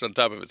and touched on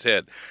top of its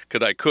head,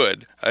 because I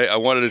could. I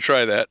wanted to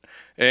try that.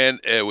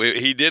 And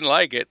he didn't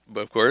like it,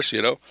 of course,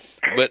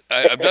 But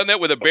I've done that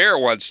with a bear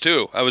once,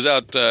 too. I was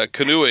out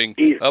canoeing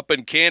up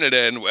in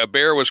Canada, and a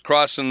bear was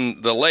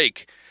crossing the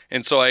lake.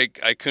 And so I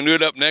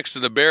canoed up next to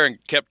the bear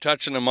and kept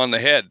touching him on the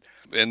head.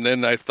 And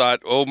then I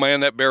thought, oh, man,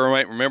 that bear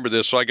might remember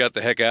this, so I got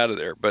the heck out of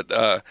there. But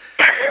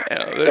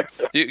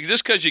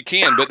just because you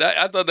can. But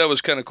I thought that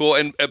was kind of cool.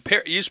 And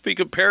you speak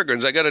of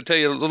peregrines, I got to tell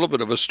you a little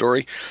bit of a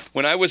story.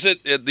 When I was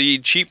at the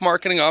chief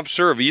marketing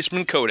officer of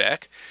Eastman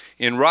Kodak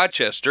in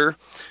Rochester,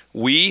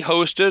 we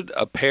hosted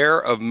a pair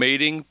of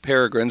mating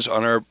peregrines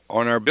on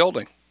our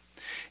building.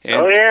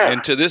 And,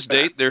 and to this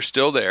date, they're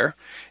still there.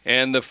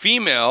 And the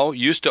female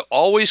used to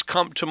always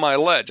come to my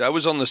ledge. I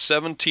was on the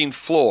 17th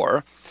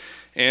floor,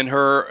 and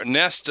her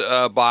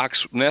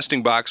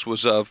nesting box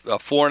was a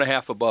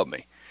 4.5 above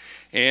me.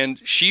 And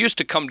she used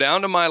to come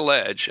down to my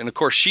ledge, and of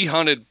course she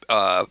hunted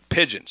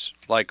pigeons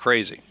like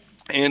crazy.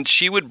 And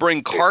she would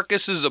bring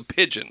carcasses of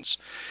pigeons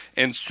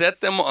and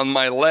set them on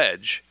my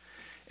ledge.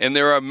 And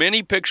there are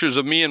many pictures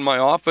of me in my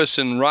office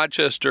in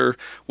Rochester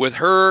with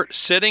her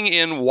sitting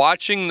in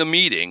watching the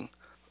meeting,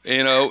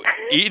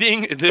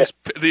 eating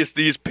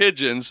these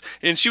pigeons.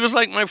 And she was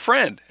like my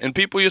friend. And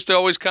people used to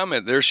always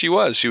comment, there she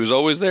was. She was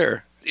always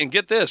there. And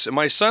get this,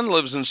 my son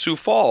lives in Sioux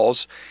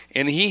Falls,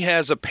 and he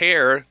has a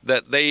pair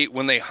that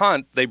when they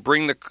hunt, they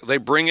bring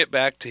it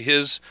back to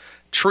his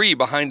tree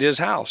behind his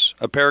house,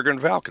 a peregrine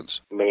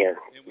falcons. Man,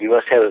 you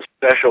must have a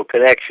special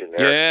connection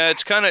there. Yeah,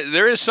 it's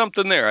there is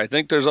something there. I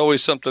think there's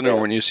always something there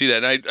when you see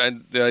that.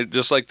 And I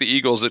just like the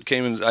eagles that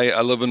came in.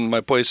 I live in my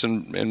place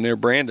in near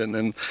Brandon,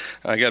 and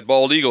I got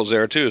bald eagles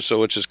there too, so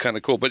which is kind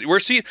of cool. But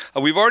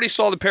we've already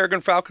saw the peregrine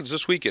falcons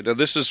this weekend. Now,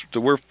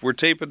 we're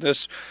taping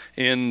this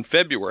in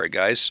February,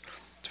 guys.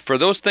 For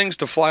those things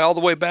to fly all the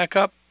way back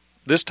up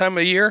this time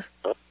of year,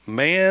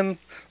 man,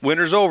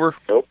 winter's over.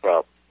 No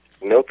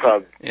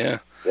problem. Yeah.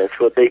 That's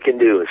what they can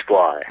do is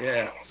fly.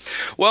 Yeah.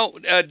 Well,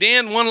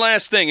 Dan, one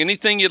last thing.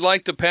 Anything you'd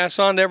like to pass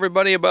on to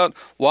everybody about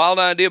Wild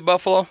Idea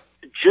Buffalo?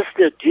 Just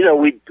that,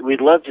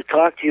 we'd love to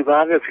talk to you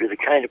about it. If you're the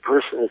kind of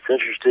person that's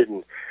interested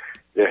in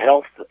their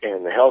health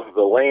and the health of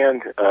the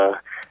land,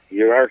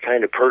 you're our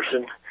kind of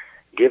person.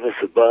 Give us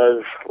a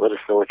buzz. Let us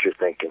know what you're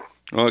thinking.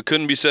 Well, it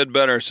couldn't be said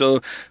better.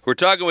 So we're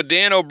talking with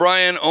Dan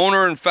O'Brien,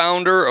 owner and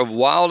founder of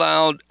Wild.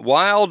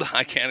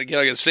 I got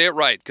to say it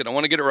right because I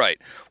want to get it right.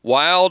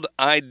 Wild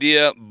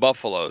Idea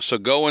Buffalo. So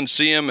go and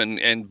see him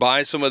and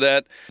buy some of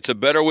that. It's a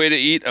better way to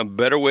eat, a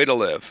better way to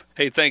live.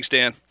 Hey, thanks,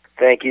 Dan.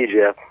 Thank you,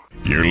 Jeff.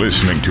 You're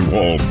listening to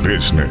All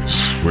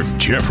Business with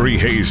Jeffrey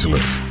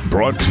Hazlett,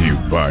 brought to you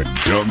by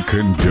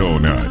Dunkin'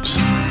 Donuts.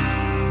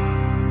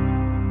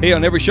 Hey,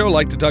 on every show, I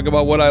like to talk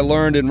about what I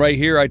learned, and right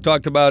here I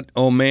talked about,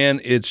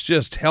 it's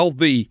just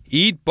healthy.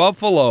 Eat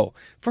buffalo.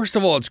 First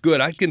of all, it's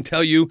good. I can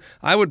tell you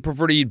I would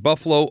prefer to eat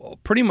buffalo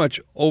pretty much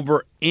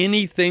over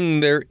anything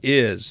there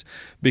is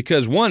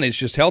because, one, it's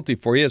just healthy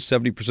for you. It's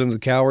 70% of the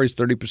calories,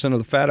 30% of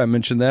the fat. I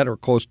mentioned that or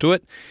close to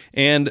it.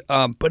 And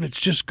but it's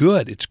just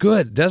good. It's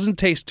good. It doesn't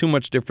taste too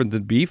much different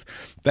than beef.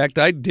 In fact,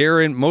 I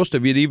dare most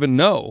of you to even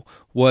know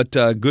what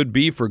good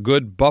beef or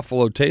good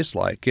buffalo tastes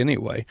like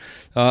anyway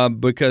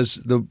because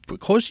the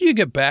closer you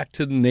get back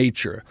to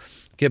nature,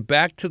 get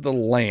back to the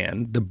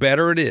land, the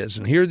better it is.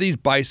 And here are these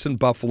bison,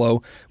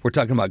 buffalo. We're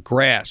talking about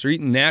grass. They're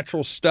eating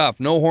natural stuff,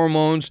 no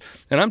hormones.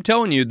 And I'm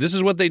telling you, this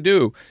is what they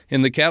do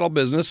in the cattle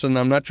business. And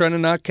I'm not trying to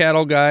knock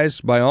cattle,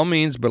 guys, by all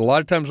means. But a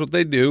lot of times what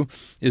they do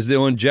is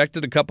they'll inject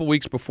it a couple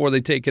weeks before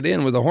they take it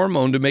in with a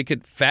hormone to make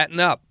it fatten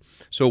up.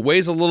 So it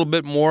weighs a little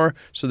bit more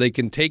so they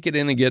can take it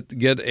in and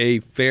get a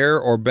fair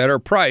or better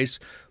price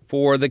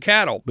for the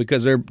cattle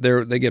because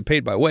they get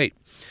paid by weight.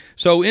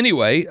 So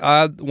anyway,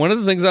 one of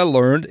the things I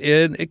learned,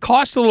 it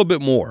costs a little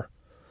bit more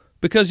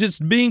because it's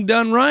being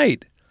done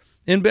right.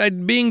 And by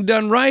being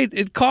done right,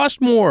 it costs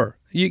more.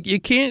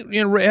 You can't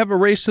have a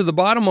race to the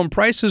bottom on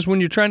prices when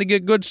you're trying to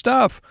get good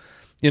stuff.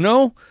 You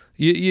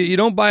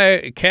don't buy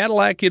a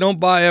Cadillac, you don't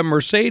buy a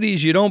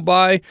Mercedes, you don't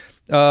buy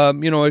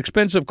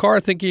expensive car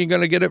thinking you're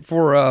going to get it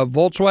for a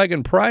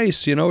Volkswagen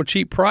price, a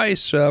cheap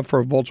price for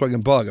a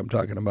Volkswagen Bug I'm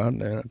talking about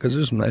because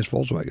there's some nice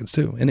Volkswagens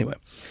too.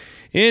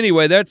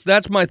 Anyway,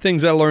 that's my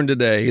things I learned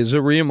today is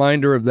a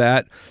reminder of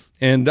that.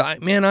 And, I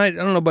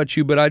don't know about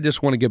you, but I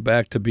just want to get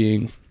back to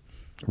being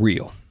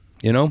real.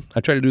 You know, I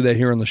try to do that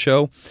here on the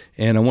show,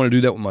 and I want to do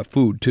that with my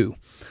food too.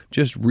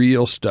 Just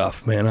real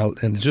stuff, man,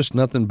 and just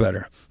nothing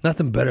better.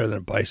 Nothing better than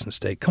a bison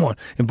steak. Come on,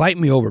 invite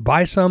me over.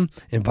 Buy some,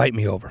 invite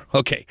me over.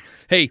 Okay.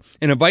 Hey,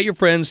 and invite your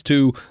friends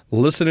to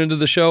listen into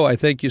the show. I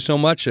thank you so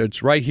much.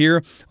 It's right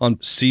here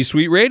on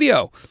C-Suite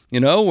Radio. You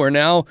know, we're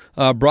now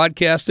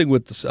broadcasting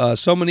with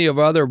so many of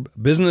other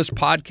business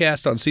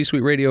podcasts on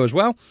C-Suite Radio as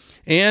well.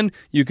 And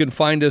you can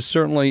find us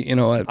certainly, you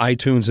know, at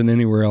iTunes and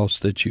anywhere else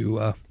that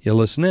you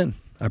listen in.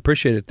 I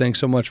appreciate it. Thanks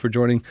so much for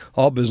joining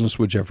All Business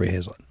with Jeffrey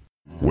Hayzlett.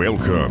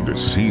 Welcome to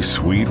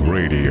C-Suite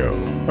Radio,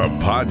 a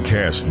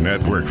podcast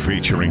network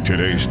featuring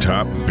today's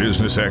top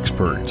business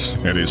experts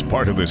and is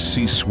part of the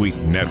C-Suite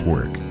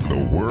Network,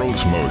 the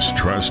world's most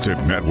trusted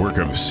network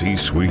of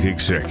C-Suite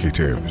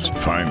executives.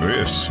 Find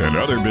this and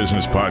other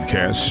business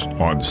podcasts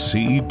on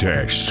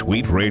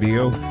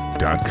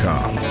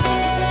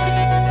c-suiteradio.com.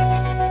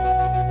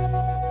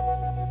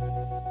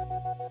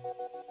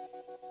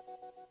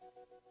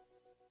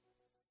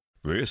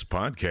 This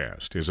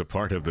podcast is a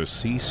part of the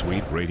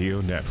C-Suite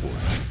Radio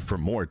Network. For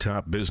more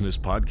top business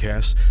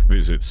podcasts,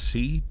 visit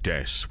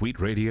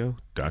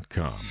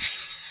c-suiteradio.com.